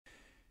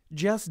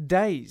Just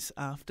days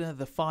after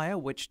the fire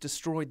which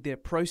destroyed their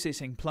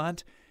processing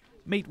plant,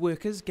 meat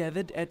workers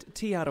gathered at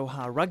Te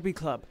Aroha Rugby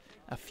Club,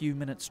 a few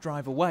minutes'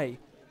 drive away,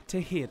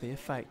 to hear their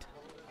fate.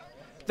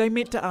 They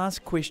met to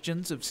ask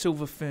questions of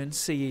Silver Fern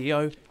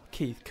CEO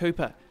Keith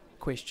Cooper,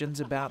 questions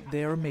about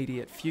their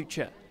immediate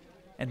future,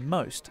 and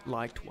most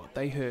liked what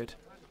they heard.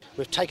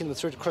 We've taken them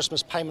through to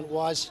Christmas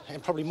payment-wise,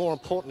 and probably more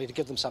importantly, to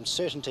give them some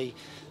certainty,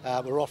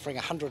 we're offering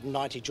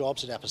 190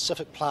 jobs at our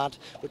Pacific plant,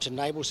 which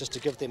enables us to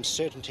give them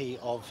certainty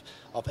of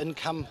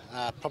income,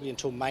 probably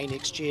until May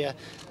next year,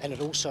 and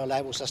it also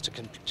enables us to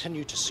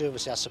continue to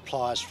service our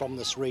suppliers from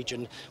this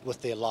region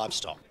with their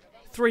livestock.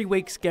 3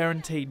 weeks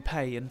guaranteed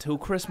pay until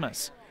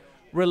Christmas.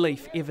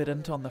 Relief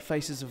evident on the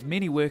faces of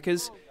many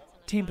workers,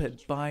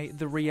 tempered by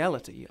the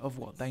reality of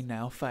what they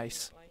now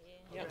face.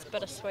 Yeah, it's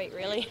bittersweet,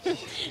 really.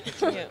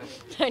 Yeah.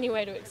 The only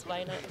way to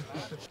explain it.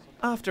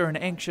 After an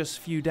anxious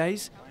few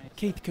days,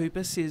 Keith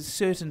Cooper says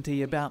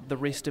certainty about the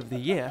rest of the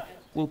year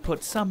will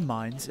put some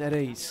minds at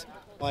ease.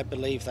 I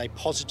believe they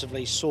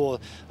positively saw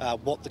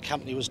what the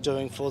company was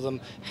doing for them,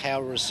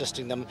 how we're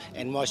assisting them,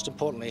 and most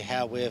importantly,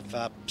 how we've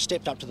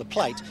stepped up to the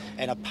plate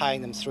and are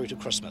paying them through to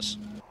Christmas.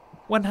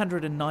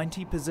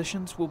 190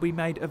 positions will be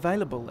made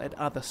available at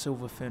other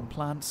Silver Fern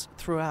plants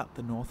throughout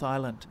the North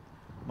Island,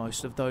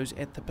 most of those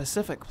at the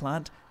Pacific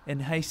plant in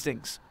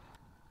Hastings.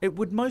 It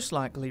would most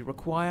likely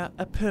require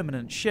a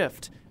permanent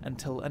shift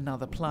until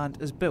another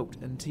plant is built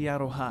in Te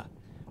Aroha,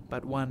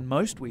 but one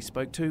most we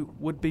spoke to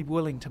would be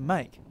willing to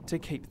make to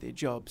keep their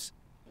jobs.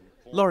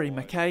 Laurie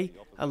McKay,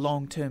 a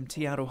long-term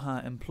Te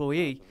Aroha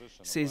employee,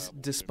 says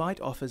despite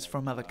offers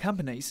from other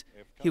companies,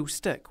 he'll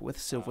stick with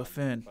Silver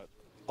Fern.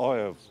 I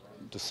have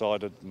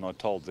decided, and I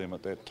told them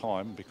at that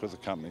time, because the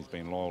company's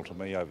been loyal to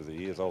me over the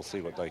years, I'll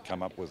see what they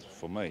come up with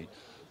for me.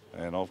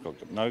 And I've got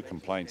no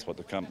complaints what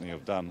the company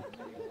have done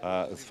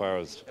as far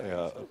as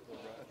our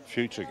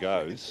future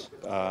goes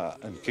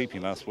in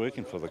keeping us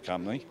working for the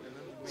company.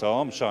 So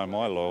I'm showing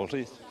my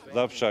loyalty.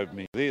 They've showed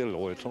me their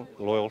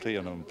loyalty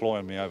and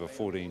employing me over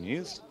 14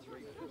 years.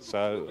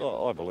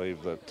 So I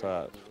believe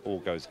that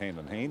all goes hand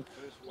in hand,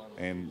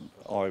 and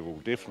I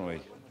will definitely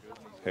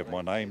have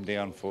my name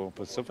down for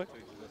Pacific.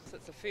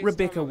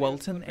 Rebecca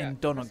Walton and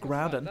Donna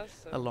Groudon,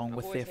 along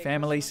with their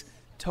families,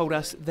 told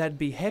us they'd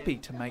be happy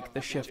to make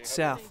the shift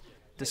south,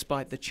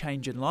 despite the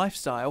change in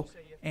lifestyle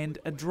and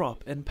a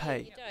drop in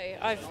pay.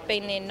 I've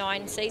been there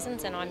 9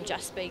 seasons and I'm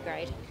just B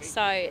grade.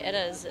 So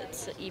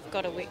you've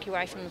got to work your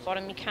way from the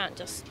bottom. You can't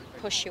just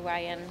push your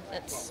way in.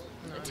 It's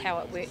how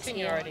it works.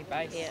 Seniority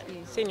based. Yeah.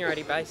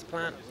 Seniority based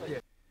plant. Yeah.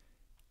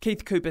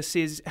 Keith Cooper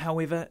says,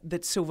 however,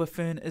 that Silver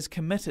Fern is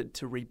committed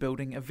to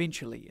rebuilding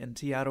eventually in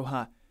Te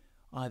Aroha,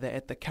 either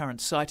at the current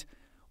site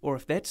or,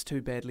 if that's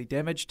too badly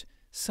damaged,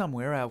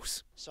 somewhere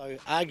else. So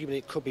arguably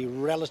it could be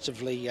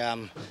relatively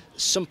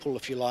simple,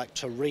 if you like,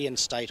 to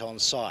reinstate on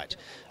site.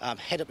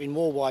 Had it been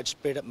more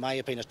widespread, it may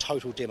have been a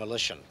total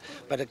demolition.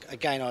 But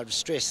again, I'd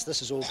stress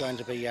this is all going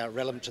to be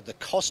relevant to the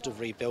cost of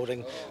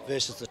rebuilding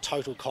versus the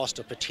total cost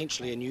of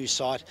potentially a new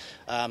site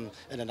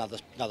in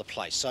another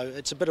place. So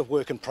it's a bit of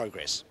work in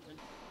progress.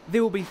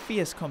 There will be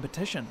fierce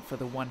competition for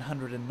the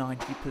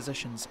 190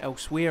 positions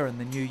elsewhere in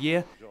the new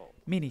year,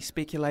 many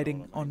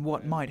speculating on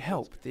what might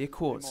help their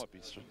cause.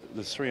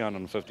 There's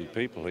 350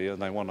 people here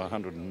and they want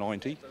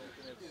 190.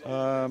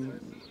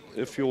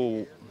 If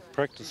your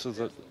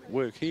practices at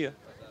work here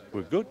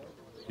were good,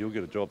 you'll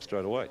get a job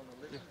straight away.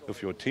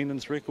 If your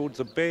attendance records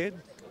are bad,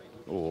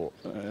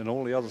 and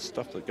all the other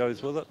stuff that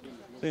goes with it,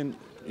 then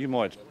you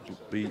might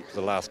be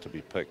the last to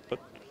be picked, but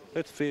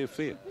that's fair.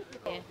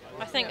 Yeah,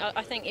 I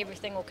think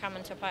everything will come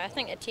into play. I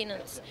think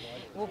attendance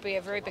will be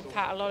a very big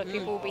part. A lot of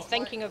people will be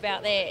thinking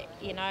about that.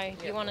 You know,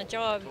 you want a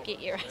job,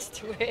 get your ass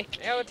to work.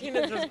 Our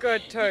attendance is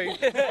good too.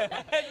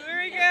 It's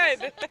very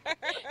good.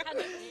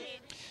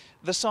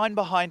 The sign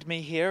behind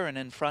me here and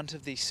in front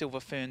of the Silver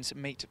Fern's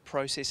meat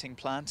processing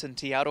plant in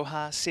Te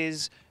Aroha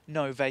says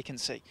no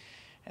vacancy.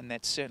 And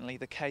that's certainly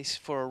the case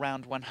for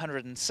around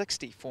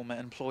 160 former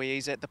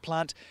employees at the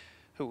plant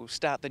who will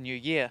start the new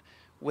year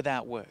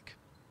without work.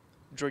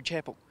 Drew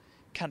Chappell,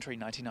 Country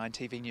 99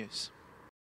 TV News.